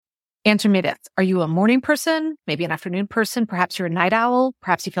Answer me this. Are you a morning person? Maybe an afternoon person? Perhaps you're a night owl.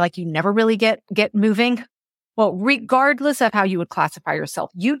 Perhaps you feel like you never really get moving. Well, regardless of how you would classify yourself,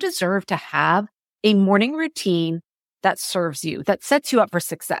 you deserve to have a morning routine that serves you, that sets you up for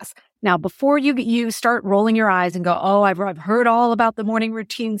success. Now, before you start rolling your eyes and go, oh, I've heard all about the morning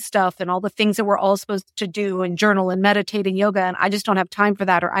routine stuff and all the things that we're all supposed to do and journal and meditate and yoga, and I just don't have time for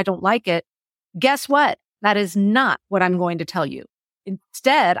that or I don't like it. Guess what? That is not what I'm going to tell you.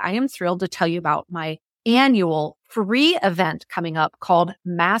 Instead, I am thrilled to tell you about my annual free event coming up called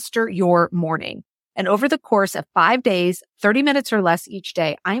Master Your Morning. And over the course of 5 days, 30 minutes or less each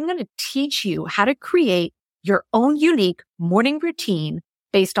day, I'm going to teach you how to create your own unique morning routine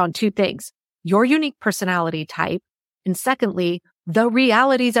based on two things: your unique personality type, and secondly, the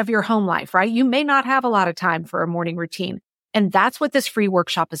realities of your home life, right? You may not have a lot of time for a morning routine. And that's what this free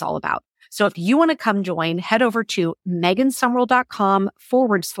workshop is all about. So if you want to come join, head over to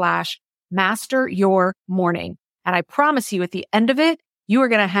megansumrell.com/master your morning. And I promise you at the end of it, you are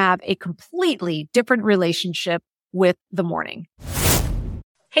going to have a completely different relationship with the morning.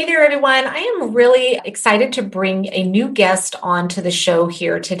 Hey there, everyone. I am really excited to bring a new guest onto the show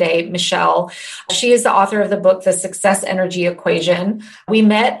here today, Michelle. She is the author of the book, The Success Energy Equation. We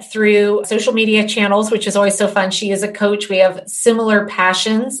met through social media channels, which is always so fun. She is a coach. We have similar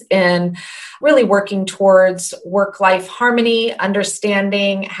passions in really working towards work-life harmony,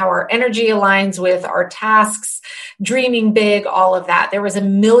 understanding how our energy aligns with our tasks, dreaming big, all of that. There was a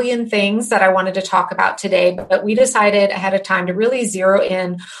million things that I wanted to talk about today, but we decided ahead of time to really zero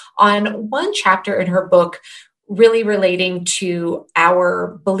in on one chapter in her book, really relating to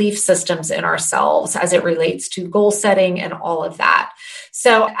our belief systems in ourselves as it relates to goal setting and all of that.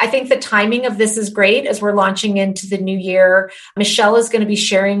 So I think the timing of this is great as we're launching into the new year. Michelle is going to be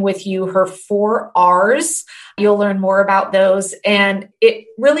sharing with you her 4 R's. You'll learn more about those. And it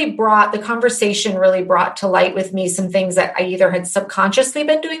really the conversation really brought to light with me some things that I either had subconsciously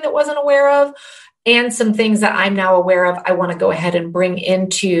been doing that wasn't aware of, and some things that I'm now aware of, I want to go ahead and bring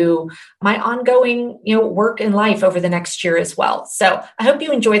into my ongoing, work and life over the next year as well. So I hope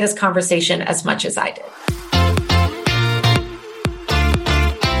you enjoy this conversation as much as I did.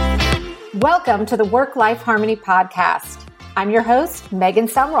 Welcome to the Work-Life Harmony Podcast. I'm your host, Megan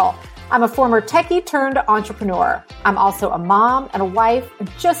Sumrell. I'm a former techie turned entrepreneur. I'm also a mom and a wife. And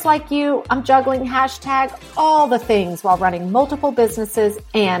just like you, I'm juggling #all the things while running multiple businesses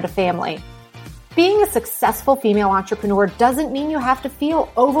and a family. Being a successful female entrepreneur doesn't mean you have to feel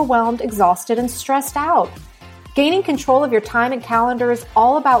overwhelmed, exhausted, and stressed out. Gaining control of your time and calendar is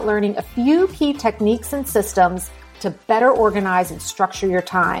all about learning a few key techniques and systems to better organize and structure your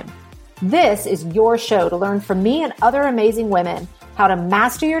time. This is your show to learn from me and other amazing women how to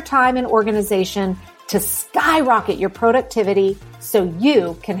master your time and organization to skyrocket your productivity so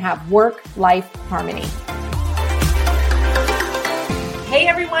you can have work-life harmony. Hey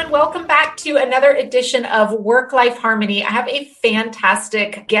everyone, welcome back to another edition of Work-Life Harmony. I have a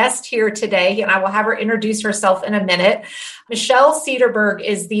fantastic guest here today, and I will have her introduce herself in a minute. Michelle Cederberg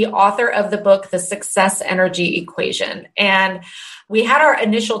is the author of the book, The Success Energy Equation. And we had our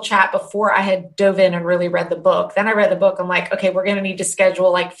initial chat before I had dove in and really read the book. Then I read the book. I'm like, okay, we're going to need to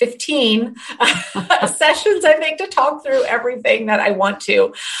schedule like 15 sessions, I think, to talk through everything that I want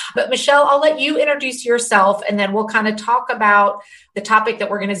to. But Michelle, I'll let you introduce yourself, and then we'll kind of talk about the topic that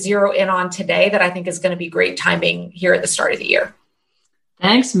we're going to zero in on today that I think is going to be great timing here at the start of the year.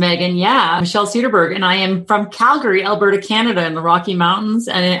 Thanks, Megan. Yeah, Michelle Cederberg, and I am from Calgary, Alberta, Canada, in the Rocky Mountains,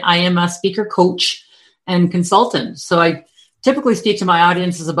 and I am a speaker, coach, and consultant. So I typically speak to my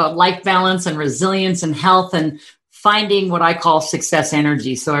audiences about life balance and resilience and health and finding what I call success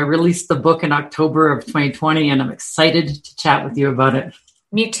energy. So I released the book in October of 2020, and I'm excited to chat with you about it.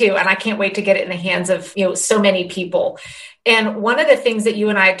 Me too. And I can't wait to get it in the hands of, so many people. And one of the things that you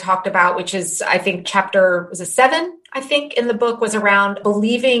and I talked about, which is, I think, chapter 7, I think, in the book, was around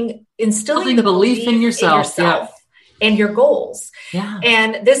instilling the belief in yourself. Yeah. And your goals. Yeah.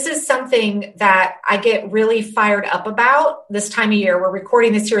 And this is something that I get really fired up about this time of year. We're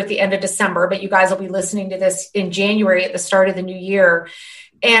recording this here at the end of December, but you guys will be listening to this in January at the start of the new year.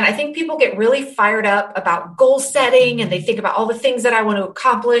 And I think people get really fired up about goal setting, and they think about all the things that I want to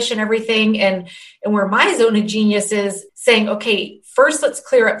accomplish and everything. And where my zone of genius is saying, okay, first let's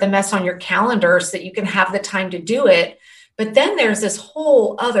clear up the mess on your calendar so that you can have the time to do it. But then there's this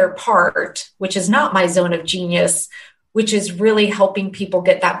whole other part, which is not my zone of genius, which is really helping people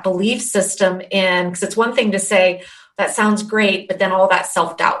get that belief system in. Because it's one thing to say, that sounds great, but then all that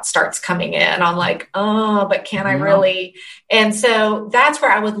self-doubt starts coming in. I'm like, oh, but can I really? And so that's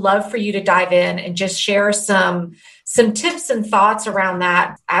where I would love for you to dive in and just share some some tips and thoughts around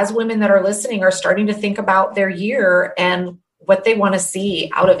that as women that are listening are starting to think about their year and what they want to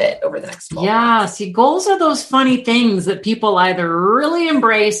see out of it over the next 12 months. See, goals are those funny things that people either really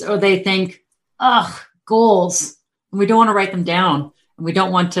embrace or they think, ugh, goals. And we don't want to write them down and we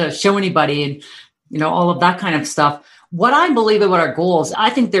don't want to show anybody and, all of that kind of stuff. What I believe about our goals, I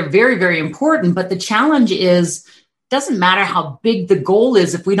think they're very, very important, but the challenge is, doesn't matter how big the goal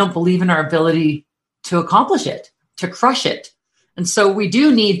is if we don't believe in our ability to accomplish it, to crush it. And so we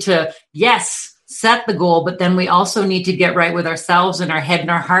do need to, yes, set the goal, but then we also need to get right with ourselves and our head and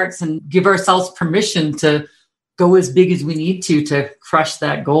our hearts and give ourselves permission to go as big as we need to crush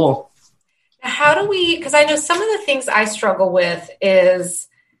that goal. How do we, because I know some of the things I struggle with is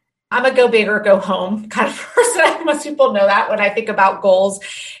I'm a go big or go home kind of person. Most people know that when I think about goals.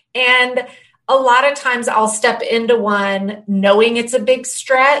 And a lot of times I'll step into one knowing it's a big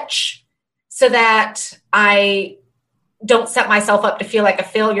stretch so that I don't set myself up to feel like a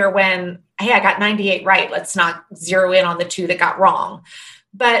failure when, hey, I got 98 right. Let's not zero in on the 2 that got wrong.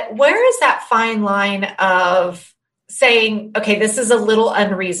 But where is that fine line of saying, okay, this is a little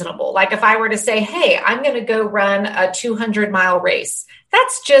unreasonable? Like if I were to say, hey, I'm going to go run a 200-mile race,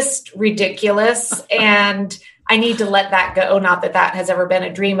 that's just ridiculous. And I need to let that go. Not that that has ever been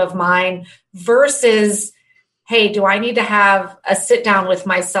a dream of mine versus, hey, do I need to have a sit down with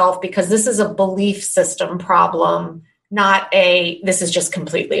myself because this is a belief system problem, not this is just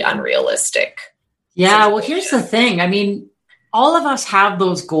completely unrealistic. Yeah. Well, here's the thing. I mean, all of us have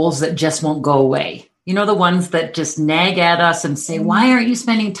those goals that just won't go away. The ones that just nag at us and say, why aren't you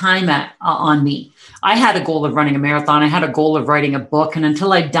spending time on me? I had a goal of running a marathon. I had a goal of writing a book. And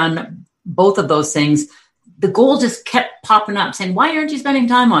until I'd done both of those things, the goal just kept popping up saying, why aren't you spending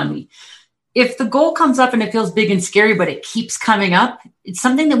time on me? If the goal comes up and it feels big and scary, but it keeps coming up, it's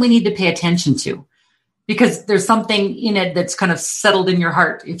something that we need to pay attention to because there's something in it that's kind of settled in your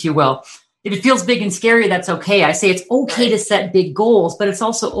heart, if you will. If it feels big and scary, that's okay. I say it's okay to set big goals, but it's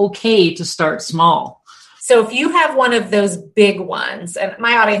also okay to start small. So if you have one of those big ones, and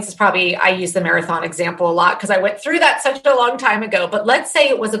my audience is probably, I use the marathon example a lot because I went through that such a long time ago, but let's say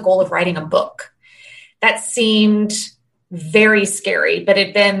it was a goal of writing a book. That seemed very scary, but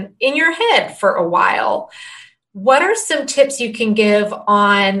it'd been in your head for a while. What are some tips you can give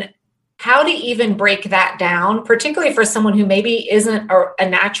on how to even break that down, particularly for someone who maybe isn't a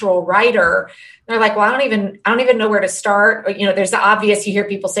natural writer? They're like, well, I don't even know where to start. Or, there's the obvious, you hear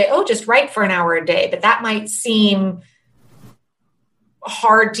people say, oh, just write for an hour a day, but that might seem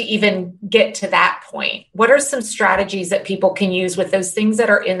hard to even get to that point. What are some strategies that people can use with those things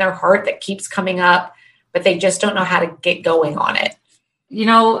that are in their heart that keeps coming up, but they just don't know how to get going on it?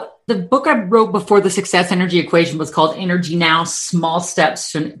 The book I wrote before the Success Energy Equation was called Energy Now, Small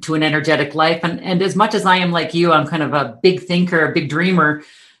Steps to an Energetic Life. And as much as I am like you, I'm kind of a big thinker, a big dreamer.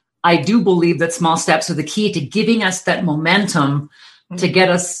 I do believe that small steps are the key to giving us that momentum to get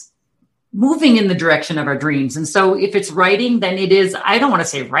us moving in the direction of our dreams. And so if it's writing, then it is, I don't want to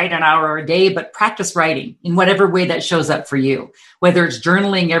say write an hour a day, but practice writing in whatever way that shows up for you, whether it's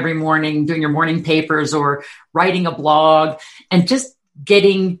journaling every morning, doing your morning papers or writing a blog and just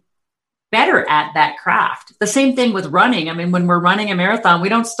getting better at that craft. The same thing with running. I mean, when we're running a marathon, we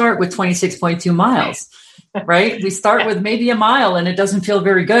don't start with 26.2 miles, right? We start with maybe a mile and it doesn't feel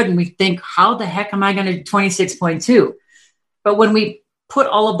very good. And we think, how the heck am I going to do 26.2? But when we put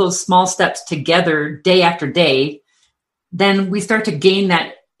all of those small steps together day after day, then we start to gain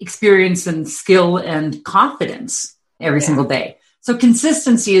that experience and skill and confidence every single day. So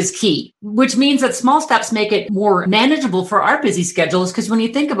consistency is key, which means that small steps make it more manageable for our busy schedules. Because when you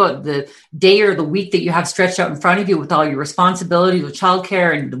think about the day or the week that you have stretched out in front of you with all your responsibilities with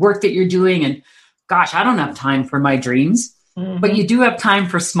childcare and the work that you're doing, and gosh, I don't have time for my dreams, but you do have time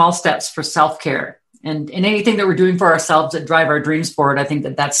for small steps for self-care and anything that we're doing for ourselves that drive our dreams forward. I think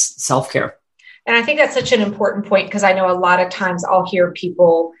that that's self-care. And I think that's such an important point because I know a lot of times I'll hear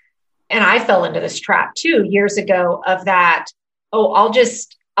people, and I fell into this trap too years ago of that. Oh, I'll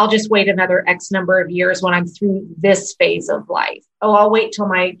just wait another X number of years when I'm through this phase of life. Oh, I'll wait till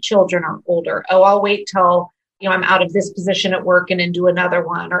my children are older. Oh, I'll wait till, I'm out of this position at work and into another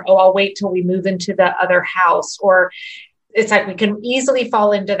one. Or, oh, I'll wait till we move into the other house. Or it's like, we can easily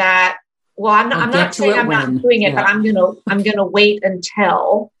fall into that. Well, I'm not saying I'm not doing it, but I'm going to wait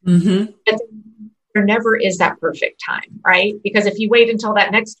until, there never is that perfect time, right? Because if you wait until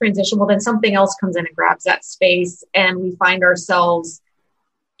that next transition, well, then something else comes in and grabs that space and we find ourselves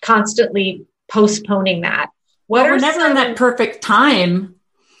constantly postponing that. We're never in that perfect time,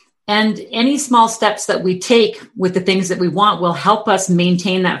 And any small steps that we take with the things that we want will help us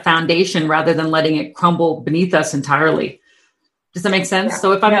maintain that foundation rather than letting it crumble beneath us entirely. Does that make sense? Yeah.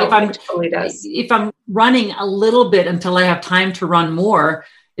 So if I'm running a little bit until I have time to run more,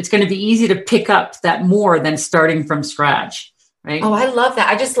 it's going to be easy to pick up that more than starting from scratch, right? Oh, I love that.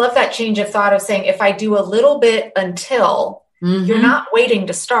 I just love that change of thought of saying, if I do a little bit until, you're not waiting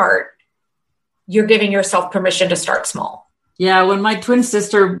to start, you're giving yourself permission to start small. Yeah. When my twin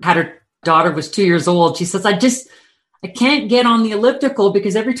sister had her daughter was 2 years old, she says, I can't get on the elliptical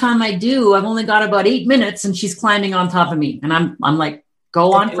because every time I do, I've only got about 8 minutes and she's climbing on top of me. And I'm like,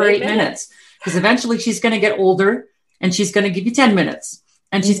 go on for 8 minutes, because eventually she's going to get older and she's going to give you 10 minutes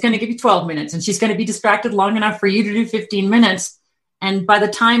and she's going to give you 12 minutes and she's going to be distracted long enough for you to do 15 minutes. And by the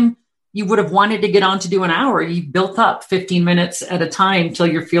time you would have wanted to get on to do an hour, you've built up 15 minutes at a time till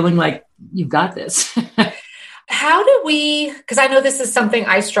you're feeling like you've got this. How do we, because I know this is something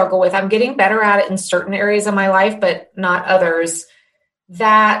I struggle with. I'm getting better at it in certain areas of my life, but not others,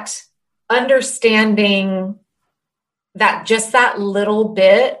 that understanding that just that little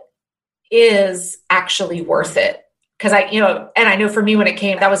bit is actually worth it. Because I know for me, when it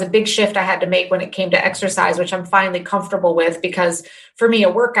came, that was a big shift I had to make when it came to exercise, which I'm finally comfortable with, because for me, a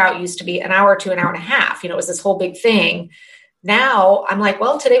workout used to be an hour to an hour and a half. It was this whole big thing. Now I'm like,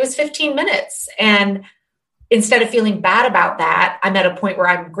 well, today was 15 minutes. And instead of feeling bad about that, I'm at a point where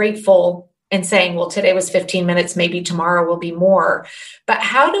I'm grateful and saying, well, today was 15 minutes, maybe tomorrow will be more. But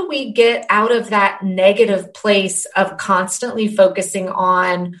how do we get out of that negative place of constantly focusing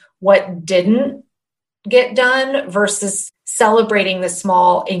on what didn't get done versus celebrating the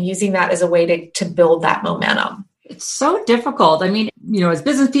small and using that as a way to build that momentum? It's so difficult. I mean, as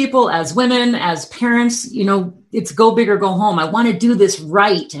business people, as women, as parents, it's go big or go home. I want to do this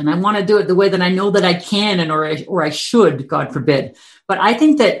right. And I want to do it the way that I know that I can or I should, God forbid. But I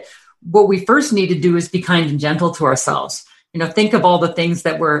think that what we first need to do is be kind and gentle to ourselves. Think of all the things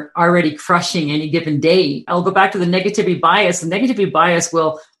that we're already crushing any given day. I'll go back to the negativity bias. The negativity bias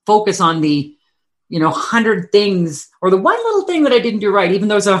will focus on the 100 things or the one little thing that I didn't do right, even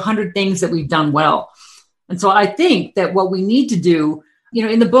though there's 100 things that we've done well. And so I think that what we need to do,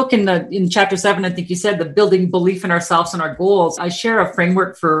 in the book, in chapter 7, I think you said the building belief in ourselves and our goals, I share a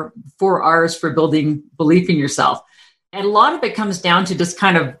framework for 4 R's for building belief in yourself. And a lot of it comes down to just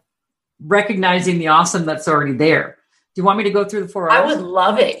kind of recognizing the awesome that's already there. Do you want me to go through the 4 R's? I would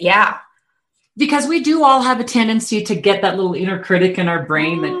love it. Yeah. Because we do all have a tendency to get that little inner critic in our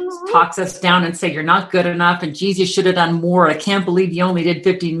brain that talks us down and say, you're not good enough. And geez, you should have done more. I can't believe you only did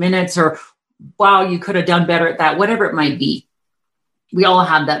 15 minutes, or wow, you could have done better at that, whatever it might be. We all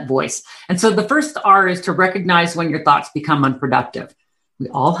have that voice. And so the first R is to recognize when your thoughts become unproductive. We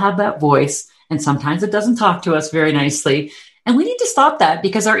all have that voice, and sometimes it doesn't talk to us very nicely. And we need to stop that,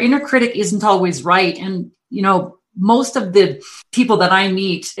 because our inner critic isn't always right. And, most of the people that I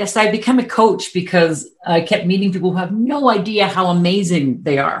meet, yes, I become a coach because I kept meeting people who have no idea how amazing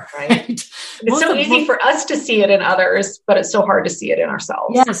they are. Right. It's so easy for us to see it in others, but it's so hard to see it in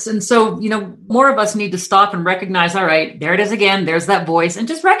ourselves. Yes. And so, more of us need to stop and recognize, all right, there it is again. There's that voice, and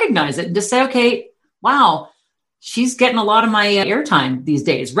just recognize it and just say, okay, wow, she's getting a lot of my airtime these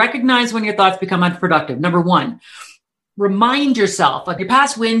days. Recognize when your thoughts become unproductive. Number 1, remind yourself of your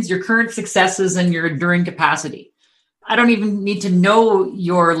past wins, your current successes, and your enduring capacity. I don't even need to know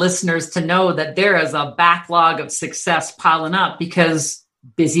your listeners to know that there is a backlog of success piling up, because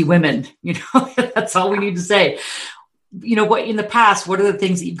busy women, that's all we need to say. What in the past, what are the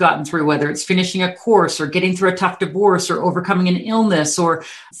things that you've gotten through, whether it's finishing a course or getting through a tough divorce or overcoming an illness or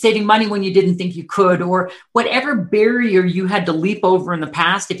saving money when you didn't think you could, or whatever barrier you had to leap over in the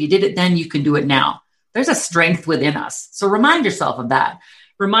past. If you did it then, you can do it now. There's a strength within us. So remind yourself of that.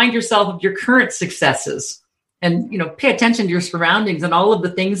 Remind yourself of your current successes. And, pay attention to your surroundings and all of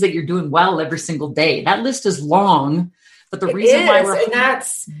the things that you're doing well every single day. That list is long, but the reason why we're... And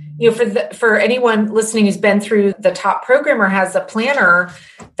that's, for anyone listening who's been through the Top Programmer has a planner,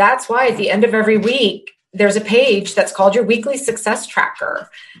 that's why at the end of every week, there's a page that's called your weekly success tracker.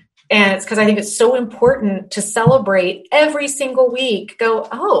 And it's because I think it's so important to celebrate every single week.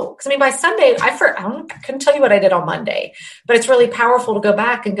 Because by Sunday, I couldn't tell you what I did on Monday, but it's really powerful to go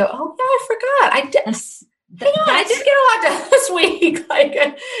back and go, oh yeah, I forgot. I did. I did get a lot done this week.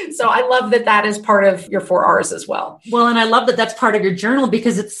 So I love that is part of your 4 R's as well. Well, and I love that that's part of your journal,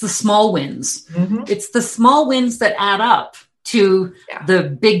 because it's the small wins. Mm-hmm. It's the small wins that add up to the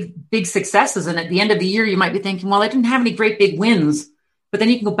big successes. And at the end of the year, you might be thinking, well, I didn't have any great big wins. But then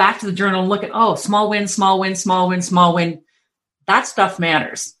you can go back to the journal and look at, small win, small win, small win, small win. That stuff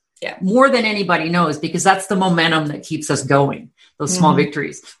matters more than anybody knows, because that's the momentum that keeps us going. those small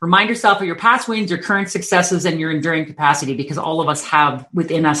victories. Remind yourself of your past wins, your current successes, and your enduring capacity, because all of us have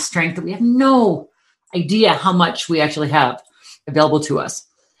within us strength that we have no idea how much we actually have available to us.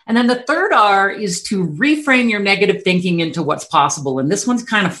 And then the third R is to reframe your negative thinking into what's possible. And this one's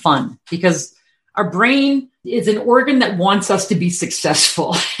kind of fun because our brain is an organ that wants us to be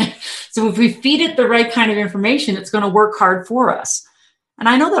successful. So if we feed it the right kind of information, it's going to work hard for us. And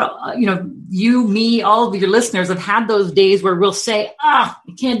I know that, you, me, all of your listeners have had those days where we'll say, I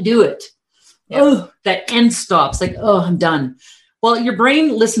can't do it. Yep. Oh, that end stops. Like, I'm done. Well, your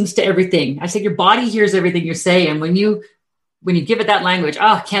brain listens to everything. I said your body hears everything you say. And when you give it that language,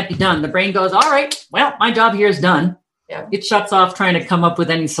 it can't be done, the brain goes, all right, well, my job here is done. Yeah. It shuts off trying to come up with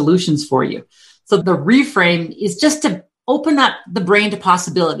any solutions for you. So the reframe is just to open up the brain to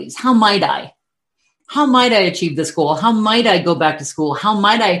possibilities. How might I? How might I achieve this goal? How might I go back to school? How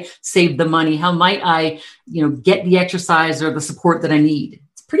might I save the money? How might I, get the exercise or the support that I need?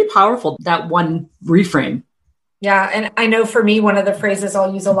 It's pretty powerful, that one reframe. Yeah. And I know for me, one of the phrases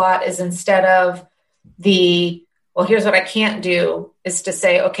I'll use a lot is instead of well, here's what I can't do, is to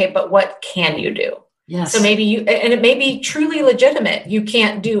say, okay, but what can you do? Yes. So maybe and it may be truly legitimate. You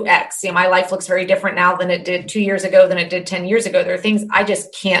can't do X. My life looks very different now than it did 2 years ago, than it did 10 years ago. There are things I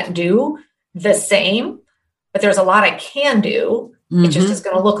just can't do the same, but there's a lot I can do. Mm-hmm. It just is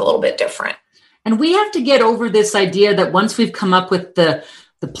going to look a little bit different. And we have to get over this idea that once we've come up with the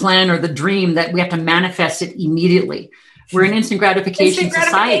plan or the dream, that we have to manifest it immediately. We're an instant gratification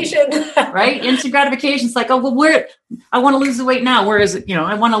society, right? Instant gratification. It's like, I want to lose the weight now. Whereas,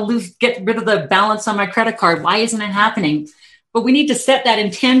 I want to get rid of the balance on my credit card. Why isn't it happening? But we need to set that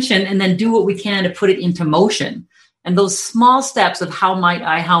intention and then do what we can to put it into motion. And those small steps of how might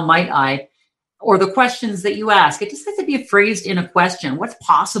I, or the questions that you ask, it just has to be phrased in a question. What's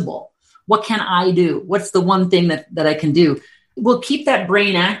possible? What can I do? What's the one thing that I can do? We'll keep that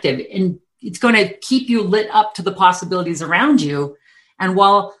brain active, and it's going to keep you lit up to the possibilities around you. And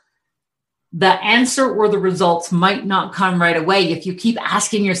while the answer or the results might not come right away, if you keep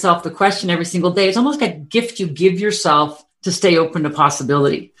asking yourself the question every single day, it's almost like a gift you give yourself to stay open to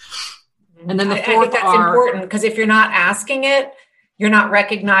possibility. And then the fourth I think that's important, because if you're not asking it, you're not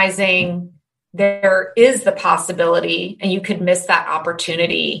recognizing there is the possibility, and you could miss that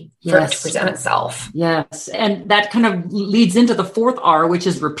opportunity for it to present itself. Yes. And that kind of leads into the fourth R, which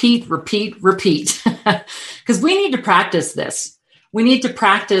is repeat, repeat, repeat. Because we need to practice this. We need to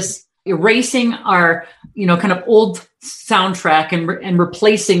practice erasing our, kind of old soundtrack and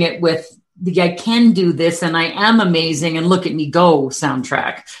replacing it with the I can do this and I am amazing and look at me go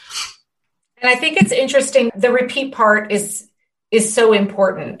soundtrack. And I think it's interesting. The repeat part is so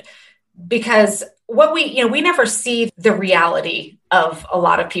important, because what we never see the reality of a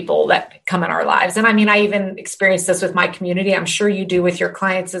lot of people that come in our lives. And I even experience this with my community. I'm sure you do with your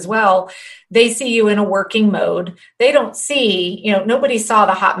clients as well. They see you in a working mode. They don't see, nobody saw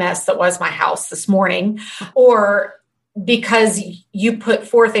the hot mess that was my house this morning, or because you put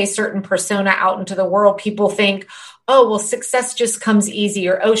forth a certain persona out into the world, people think, oh, well, success just comes easy,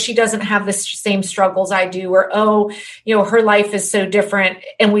 or, oh, she doesn't have the same struggles I do, or, oh, her life is so different.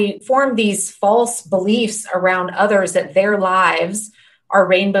 And we form these false beliefs around others that their lives are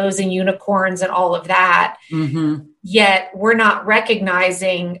rainbows and unicorns and all of that. Mm-hmm. Yet we're not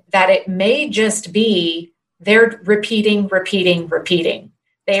recognizing that it may just be they're repeating.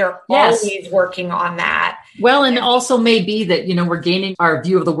 They are always working on that. Well, and also may be that, we're gaining our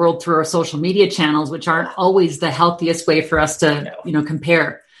view of the world through our social media channels, which aren't always the healthiest way for us to,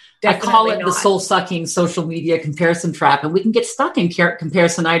 compare. Definitely I call it the soul-sucking social media comparison trap. And we can get stuck in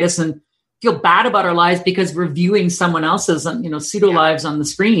comparisonitis and feel bad about our lives because we're viewing someone else's, pseudo lives on the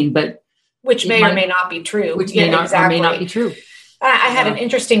screen, but which may or may not be true. Which may not or may not be true. I had an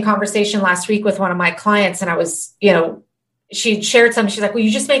interesting conversation last week with one of my clients, and I was, she shared something. She's like, well,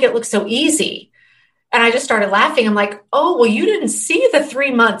 you just make it look so easy. And I just started laughing. I'm like, oh, well, you didn't see the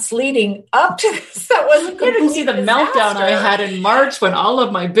 3 months leading up to this. That wasn't good. You didn't see the meltdown I had in March when all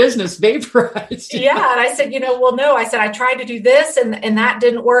of my business vaporized. Yeah. And I said, well, no. I said, I tried to do this and that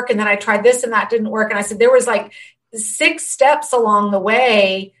didn't work. And then I tried this and that didn't work. And I said, there was like 6 steps along the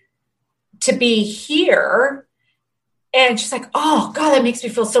way to be here. And she's like, oh, God, that makes me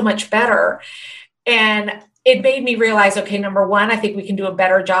feel so much better. And it made me realize, okay, number one, I think we can do a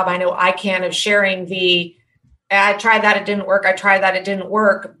better job. I know I can, of sharing I tried that, it didn't work. I tried that, it didn't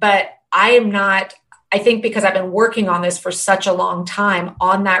work. But I think because I've been working on this for such a long time,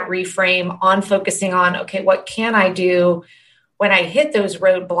 on that reframe, on focusing on, okay, what can I do when I hit those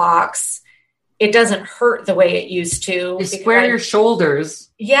roadblocks? It doesn't hurt the way it used to. You square your shoulders.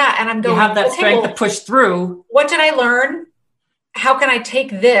 Yeah. And I'm going, you have that strength to push through. What did I learn? how can I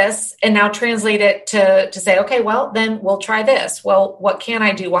take this and now translate it to say, okay, well, then we'll try this. Well, what can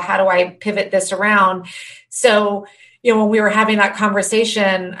I do? Well, how do I pivot this around? So, when we were having that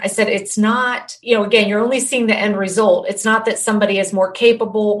conversation, I said, it's not, again, you're only seeing the end result. It's not that somebody is more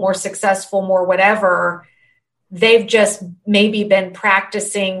capable, more successful, more whatever. They've just maybe been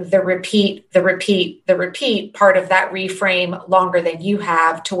practicing the repeat part of that reframe longer than you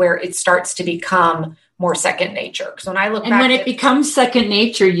have, to where it starts to become more second nature. Because when I look back, when it becomes second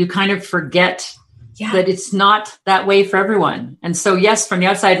nature, you kind of forget that it's not that way for everyone. And so, yes, from the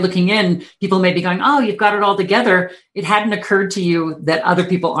outside looking in, people may be going, oh, you've got it all together. It hadn't occurred to you that other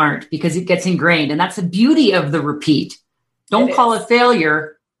people aren't, because it gets ingrained. And that's the beauty of the repeat. Don't call it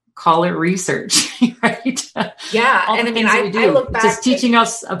failure, call it research, right? Yeah. And I mean, I look back. It's just teaching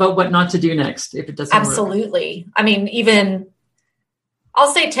us about what not to do next if it doesn't work. Absolutely. I mean, even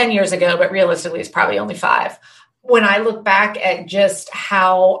I'll say 10 years ago, but realistically, it's probably only 5. When I look back at just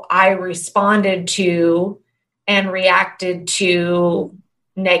how I responded to and reacted to,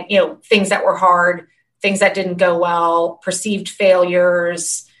 things that were hard, things that didn't go well, perceived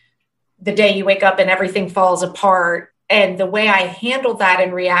failures, the day you wake up and everything falls apart, and the way I handled that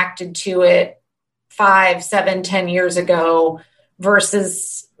and reacted to it 5, 7, 10 years ago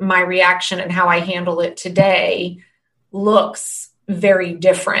versus my reaction and how I handle it today looks very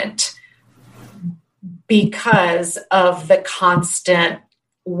different, because of the constant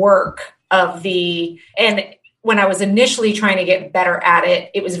work and when I was initially trying to get better at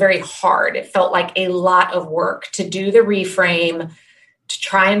it, it was very hard. It felt like a lot of work to do the reframe, to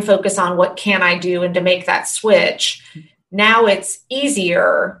try and focus on what can I do and to make that switch. Now it's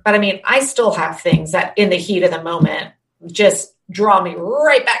easier, but I mean, I still have things that in the heat of the moment just draw me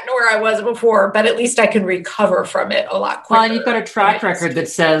right back to where I was before, but at least I can recover from it a lot quicker. Well, and you've got a track record that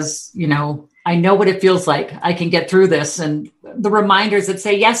says, I know what it feels like. I can get through this. And the reminders that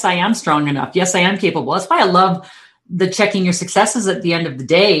say, yes, I am strong enough. Yes, I am capable. That's why I love the checking your successes at the end of the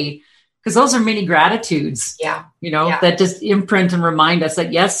day, because those are mini gratitudes, that just imprint and remind us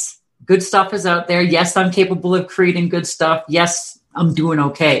that, yes, good stuff is out there. Yes, I'm capable of creating good stuff. Yes, I'm doing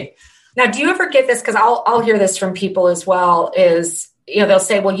okay. Now, do you ever get this? Because I'll hear this from people as well, is, they'll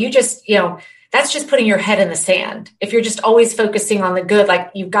say, well, you just, that's just putting your head in the sand. If you're just always focusing on the good,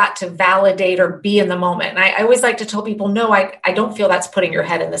 like you've got to validate or be in the moment. And I always like to tell people, no, I don't feel that's putting your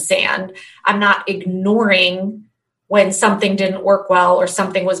head in the sand. I'm not ignoring when something didn't work well or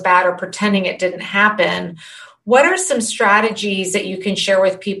something was bad or pretending it didn't happen. What are some strategies that you can share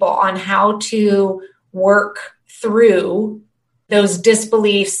with people on how to work through those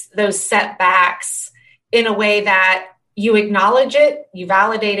disbeliefs, those setbacks, in a way that you acknowledge it, you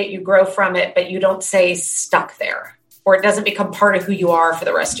validate it, you grow from it, but you don't stay stuck there, or it doesn't become part of who you are for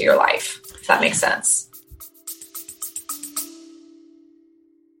the rest of your life, if that makes sense?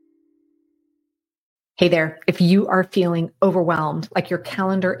 Hey there, if you are feeling overwhelmed, like your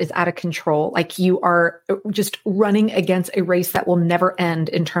calendar is out of control, like you are just running against a race that will never end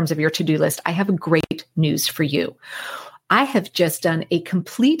in terms of your to-do list, I have great news for you. I have just done a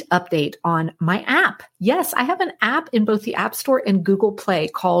complete update on my app. Yes, I have an app in both the App Store and Google Play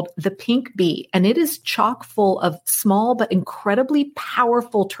called The Pink Bee, and it is chock full of small but incredibly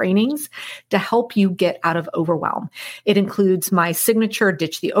powerful trainings to help you get out of overwhelm. It includes my signature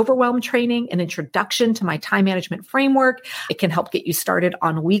Ditch the Overwhelm training, an introduction to my time management framework. It can help get you started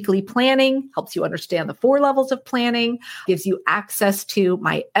on weekly planning, helps you understand the 4 levels of planning, gives you access to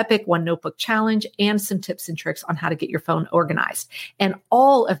my epic One Notebook challenge, and some tips and tricks on how to get your phone organized. And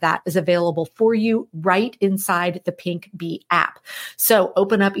all of that is available for you right inside the Pink Bee app. So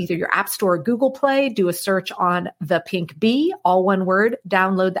open up either your App Store or Google Play, do a search on The Pink Bee, all one word,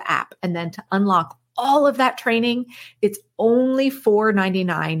 download the app. And then to unlock all of that training, it's only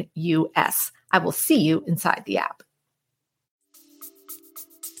 $4.99 US. I will see you inside the app.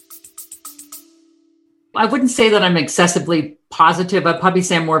 I wouldn't say that I'm excessively positive. I'd probably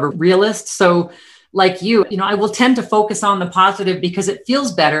say I'm more of a realist. So like you, I will tend to focus on the positive because it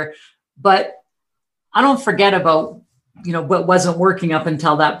feels better, but I don't forget about, what wasn't working up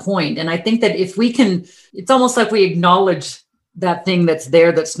until that point. And I think that if we can, it's almost like we acknowledge that thing that's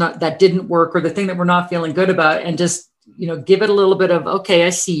there, that didn't work, or the thing that we're not feeling good about, and just, give it a little bit of, okay,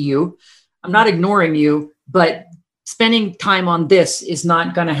 I see you. I'm not ignoring you, but spending time on this is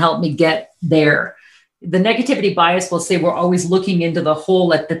not going to help me get there. The negativity bias will say we're always looking into the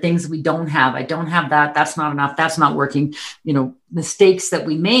hole at the things we don't have. I don't have that. That's not enough. That's not working. Mistakes that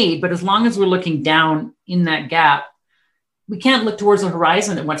we made. But as long as we're looking down in that gap, we can't look towards the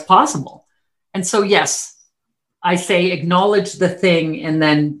horizon and what's possible. And so, yes, I say acknowledge the thing and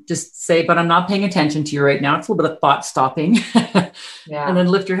then just say, but I'm not paying attention to you right now. It's a little bit of thought stopping. Yeah. And then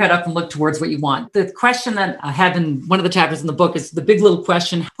lift your head up and look towards what you want. The question that I have in one of the chapters in the book is the big little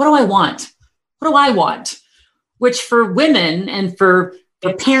question: what do I want? What do I want? Which for women and for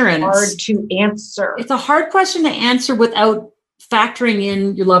parents, hard to answer. It's a hard question to answer without factoring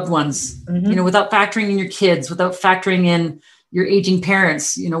in your loved ones, without factoring in your kids, without factoring in your aging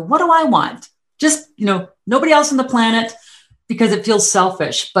parents. What do I want? Just, nobody else on the planet, because it feels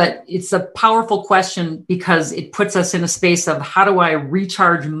selfish, but it's a powerful question because it puts us in a space of how do I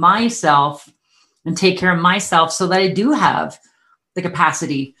recharge myself and take care of myself so that I do have the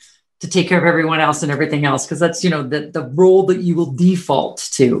capacity to take care of everyone else and everything else. Because that's, the role that you will default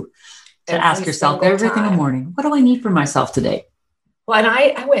to ask yourself every single morning, what do I need for myself today? Well, and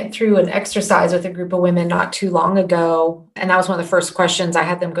I went through an exercise with a group of women not too long ago. And that was one of the first questions I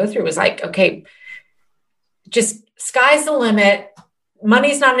had them go through was like, okay, just sky's the limit.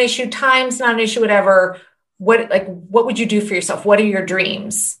 Money's not an issue. Time's not an issue, whatever. What would you do for yourself? What are your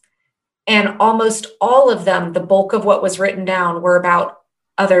dreams? And almost all of them, the bulk of what was written down were about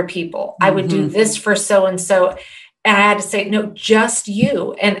other people. I would do this for so-and-so. And I had to say, no, just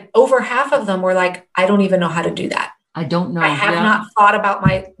you. And over half of them were like, I don't even know how to do that. I don't know. I have not thought about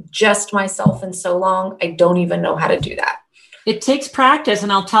just myself in so long. I don't even know how to do that. It takes practice.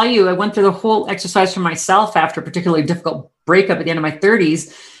 And I'll tell you, I went through the whole exercise for myself after a particularly difficult breakup at the end of my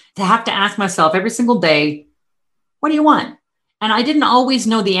 30s to have to ask myself every single day, what do you want? And I didn't always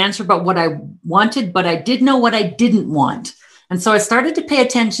know the answer about what I wanted, but I did know what I didn't want. And so I started to pay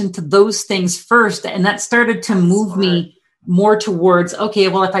attention to those things first. And that started to move me more towards, okay,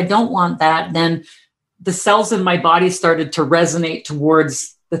 well, if I don't want that, then the cells in my body started to resonate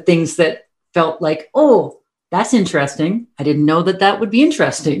towards the things that felt like, oh, that's interesting. I didn't know that would be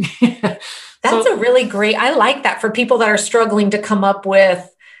interesting. That's a really great, I like that for people that are struggling to come up with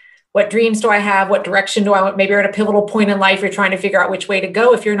what dreams do I have? What direction do I want? Maybe you're at a pivotal point in life. You're trying to figure out which way to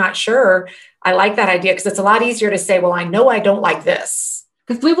go. If you're not sure, I like that idea because it's a lot easier to say, well, I know I don't like this.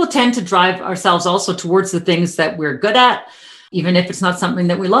 Because we will tend to drive ourselves also towards the things that we're good at, even if it's not something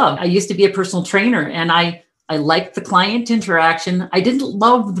that we love. I used to be a personal trainer and I liked the client interaction. I didn't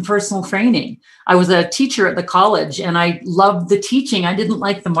love the personal training. I was a teacher at the college and I loved the teaching. I didn't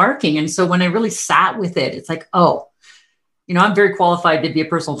like the marking. And so when I really sat with it, it's like, oh, I'm very qualified to be a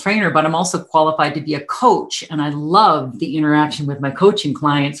personal trainer, but I'm also qualified to be a coach. And I love the interaction with my coaching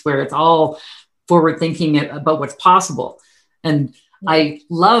clients where it's all forward thinking about what's possible. And I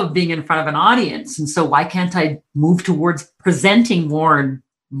love being in front of an audience. And so why can't I move towards presenting more and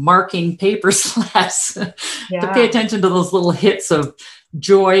marking papers less to pay attention to those little hits of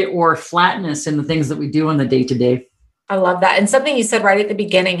joy or flatness in the things that we do on the day-to-day? I love that. And something you said right at the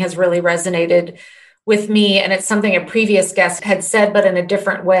beginning has really resonated with me. And it's something a previous guest had said, but in a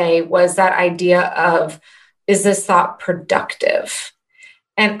different way, was that idea of, is this thought productive?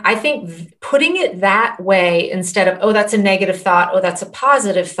 And I think putting it that way instead of, oh, that's a negative thought. Oh, that's a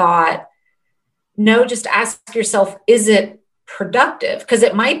positive thought. No, just ask yourself, is it productive? Because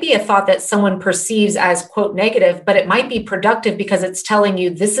it might be a thought that someone perceives as, quote, negative, but it might be productive because it's telling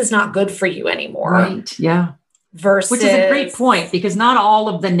you this is not good for you anymore. Right. Yeah. Versus, which is a great point because not all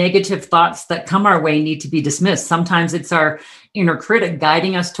of the negative thoughts that come our way need to be dismissed. Sometimes it's our inner critic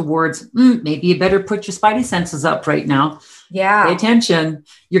guiding us towards, maybe you better put your spidey senses up right now. Yeah. Pay attention.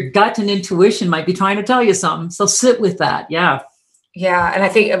 Your gut and intuition might be trying to tell you something. So sit with that. Yeah. Yeah. And I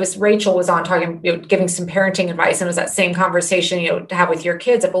think it was Rachel was on talking, giving some parenting advice. And it was that same conversation, to have with your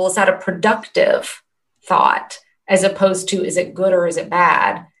kids. Well, is that a productive thought as opposed to, is it good or is it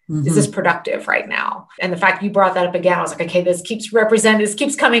bad? Is this productive right now? And the fact you brought that up again, I was like, okay, this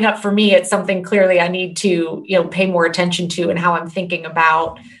keeps coming up for me. It's something clearly I need to, pay more attention to and how I'm thinking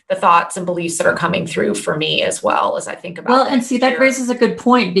about the thoughts and beliefs that are coming through for me as well as I think about. Well, and see, that raises a good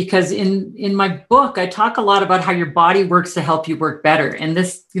point because in my book, I talk a lot about how your body works to help you work better. And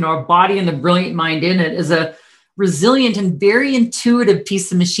this, our body and the brilliant mind in it is a resilient and very intuitive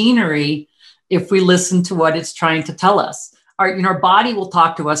piece of machinery if we listen to what it's trying to tell us. Our body will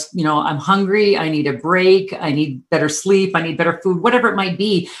talk to us, I'm hungry, I need a break, I need better sleep, I need better food, whatever it might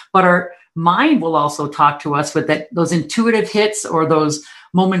be. But our mind will also talk to us with those intuitive hits or those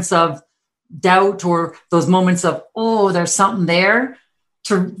moments of doubt or those moments of, oh, there's something there,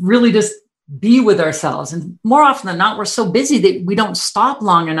 to really just be with ourselves. And more often than not, we're so busy that we don't stop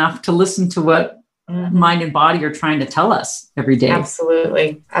long enough to listen to what mind and body are trying to tell us every day.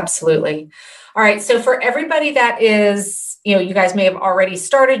 Absolutely. Absolutely. All right. So for everybody that is, you guys may have already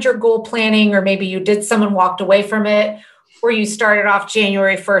started your goal planning, or maybe you did, someone walked away from it. where you started off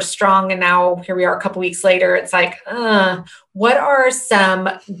January 1st strong, and now here we are a couple weeks later. It's like, what are some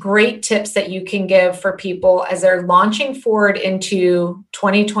great tips that you can give for people as they're launching forward into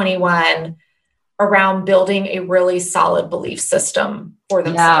 2021 around building a really solid belief system for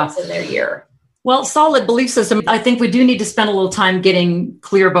themselves in their year? Well, solid belief system. I think we do need to spend a little time getting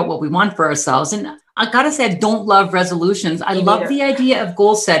clear about what we want for ourselves. And I got to say, I don't love resolutions. I love the idea of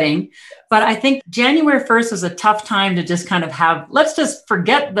goal setting, but I think January 1st is a tough time to just kind of let's just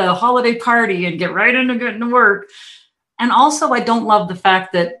forget the holiday party and get right into getting to work. And also, I don't love the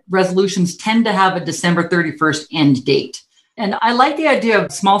fact that resolutions tend to have a December 31st end date. And I like the idea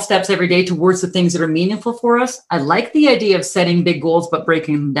of small steps every day towards the things that are meaningful for us. I like the idea of setting big goals, but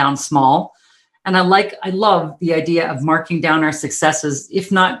breaking them down small. And I love the idea of marking down our successes,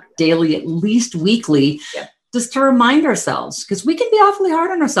 if not daily, at least weekly, just to remind ourselves, because we can be awfully hard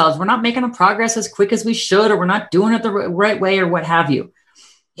on ourselves. We're not making a progress as quick as we should, or we're not doing it the right way, or what have you.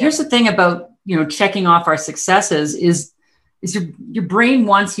 Here's the thing about, checking off our successes is your brain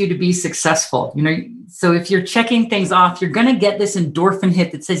wants you to be successful. So if you're checking things off, you're going to get this endorphin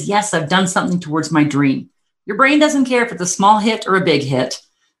hit that says, yes, I've done something towards my dream. Your brain doesn't care if it's a small hit or a big hit.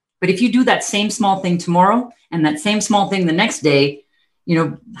 But if you do that same small thing tomorrow and that same small thing the next day,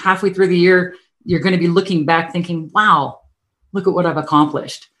 halfway through the year, you're going to be looking back thinking, wow, look at what I've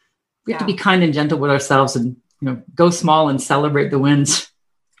accomplished. We have to be kind and gentle with ourselves and, go small and celebrate the wins.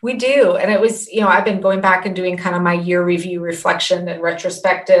 We do. And it was, I've been going back and doing kind of my year review, reflection and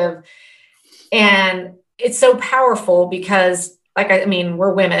retrospective. And it's so powerful because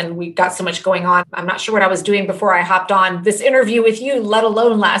we're women. We've got so much going on. I'm not sure what I was doing before I hopped on this interview with you, let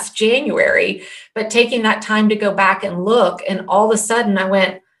alone last January, but taking that time to go back and look. And all of a sudden I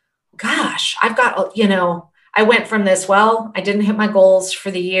went, gosh, I've got, I went from this, I didn't hit my goals for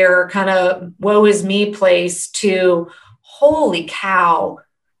the year, kind of woe is me place, to holy cow,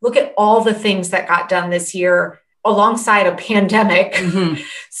 look at all the things that got done this year alongside a pandemic. Mm-hmm.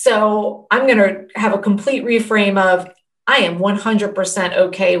 So I'm going to have a complete reframe of, I am 100%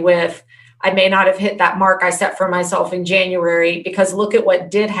 okay with, I may not have hit that mark I set for myself in January, because look at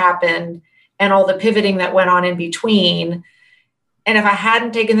what did happen and all the pivoting that went on in between. And if I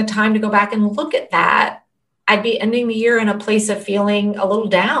hadn't taken the time to go back and look at that, I'd be ending the year in a place of feeling a little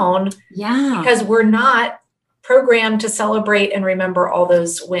down. Yeah. Because we're not programmed to celebrate and remember all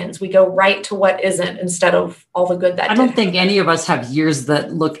those wins. We go right to what isn't instead of all the good that I don't think any of us have years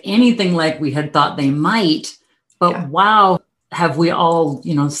that look anything like we had thought they might. But wow, have we all,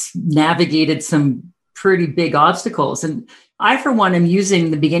 navigated some pretty big obstacles. And I, for one, am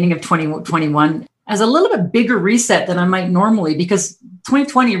using the beginning of 2021 as a little bit bigger reset than I might normally, because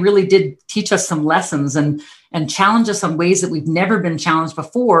 2020 really did teach us some lessons and challenge us on ways that we've never been challenged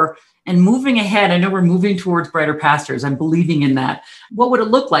before. And moving ahead, I know we're moving towards brighter pastures. I'm believing in that. What would it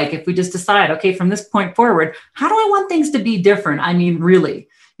look like if we just decide, okay, from this point forward, how do I want things to be different? I mean, really?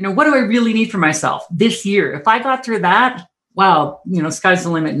 What do I really need for myself this year? If I got through that, wow, sky's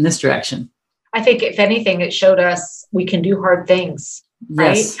the limit in this direction. I think if anything, it showed us we can do hard things,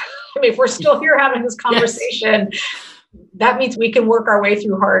 right? Yes. If we're still here having this conversation, that means we can work our way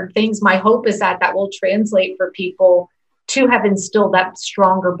through hard things. My hope is that will translate for people to have instilled that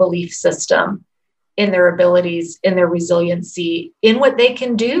stronger belief system in their abilities, in their resiliency, in what they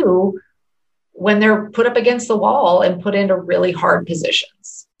can do when they're put up against the wall and put into really hard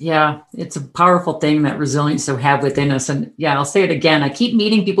positions. Yeah, it's a powerful thing, that resilience to have within us. And I'll say it again. I keep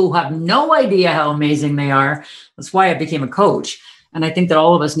meeting people who have no idea how amazing they are. That's why I became a coach. And I think that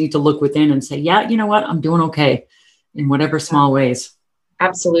all of us need to look within and say, you know what? I'm doing okay in whatever small ways.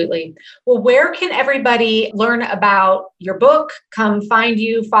 Absolutely. Well, where can everybody learn about your book, come find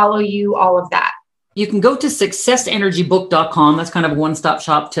you, follow you, all of that? You can go to successenergybook.com. That's kind of a one-stop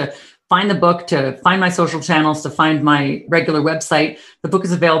shop to find the book, to find my social channels, to find my regular website. The book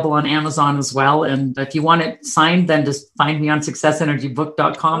is available on Amazon as well. And if you want it signed, then just find me on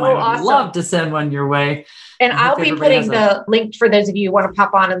successenergybook.com. I would love to send one your way. And I'll be putting the link for those of you who want to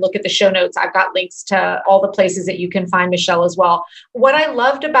pop on and look at the show notes. I've got links to all the places that you can find Michelle as well. What I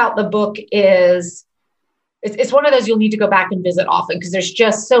loved about the book is it's one of those you'll need to go back and visit often, because there's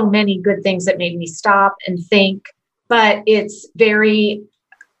just so many good things that made me stop and think. But it's very,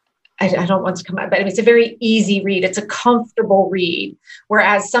 I don't want to come out, but it's a very easy read. It's a comfortable read.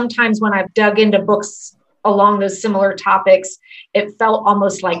 Whereas sometimes when I've dug into books along those similar topics, it felt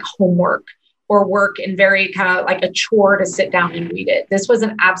almost like homework, or work and very kind of like a chore to sit down and read it. This was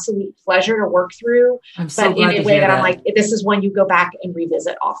an absolute pleasure to work through, but in a way that I'm like, this is one you go back and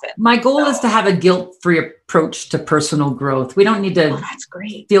revisit often. My goal is to have a guilt-free approach to personal growth. We don't need to that's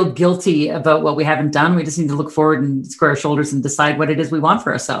great. Feel guilty about what we haven't done. We just need to look forward and square our shoulders and decide what it is we want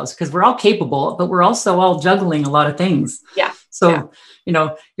for ourselves, because we're all capable, but we're also all juggling a lot of things. Yeah. So,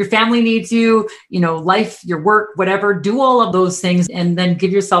 your family needs you, life, your work, whatever, do all of those things and then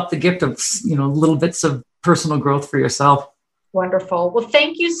give yourself the gift of, little bits of personal growth for yourself. Wonderful. Well,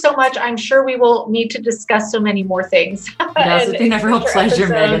 thank you so much. I'm sure we will need to discuss so many more things. Yes, it's been a real pleasure,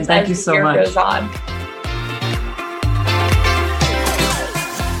 Megan. Thank you so much. Goes on.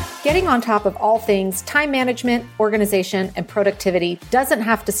 Getting on top of all things time management, organization, and productivity doesn't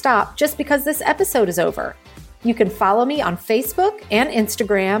have to stop just because this episode is over. You can follow me on Facebook and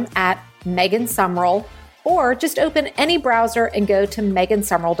Instagram at Megan Sumrell, or just open any browser and go to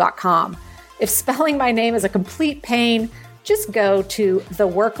megansumrell.com. If spelling my name is a complete pain, just go to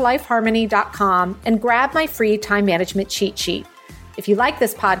theworklifeharmony.com and grab my free time management cheat sheet. If you like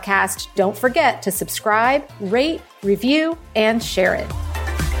this podcast, don't forget to subscribe, rate, review, and share it.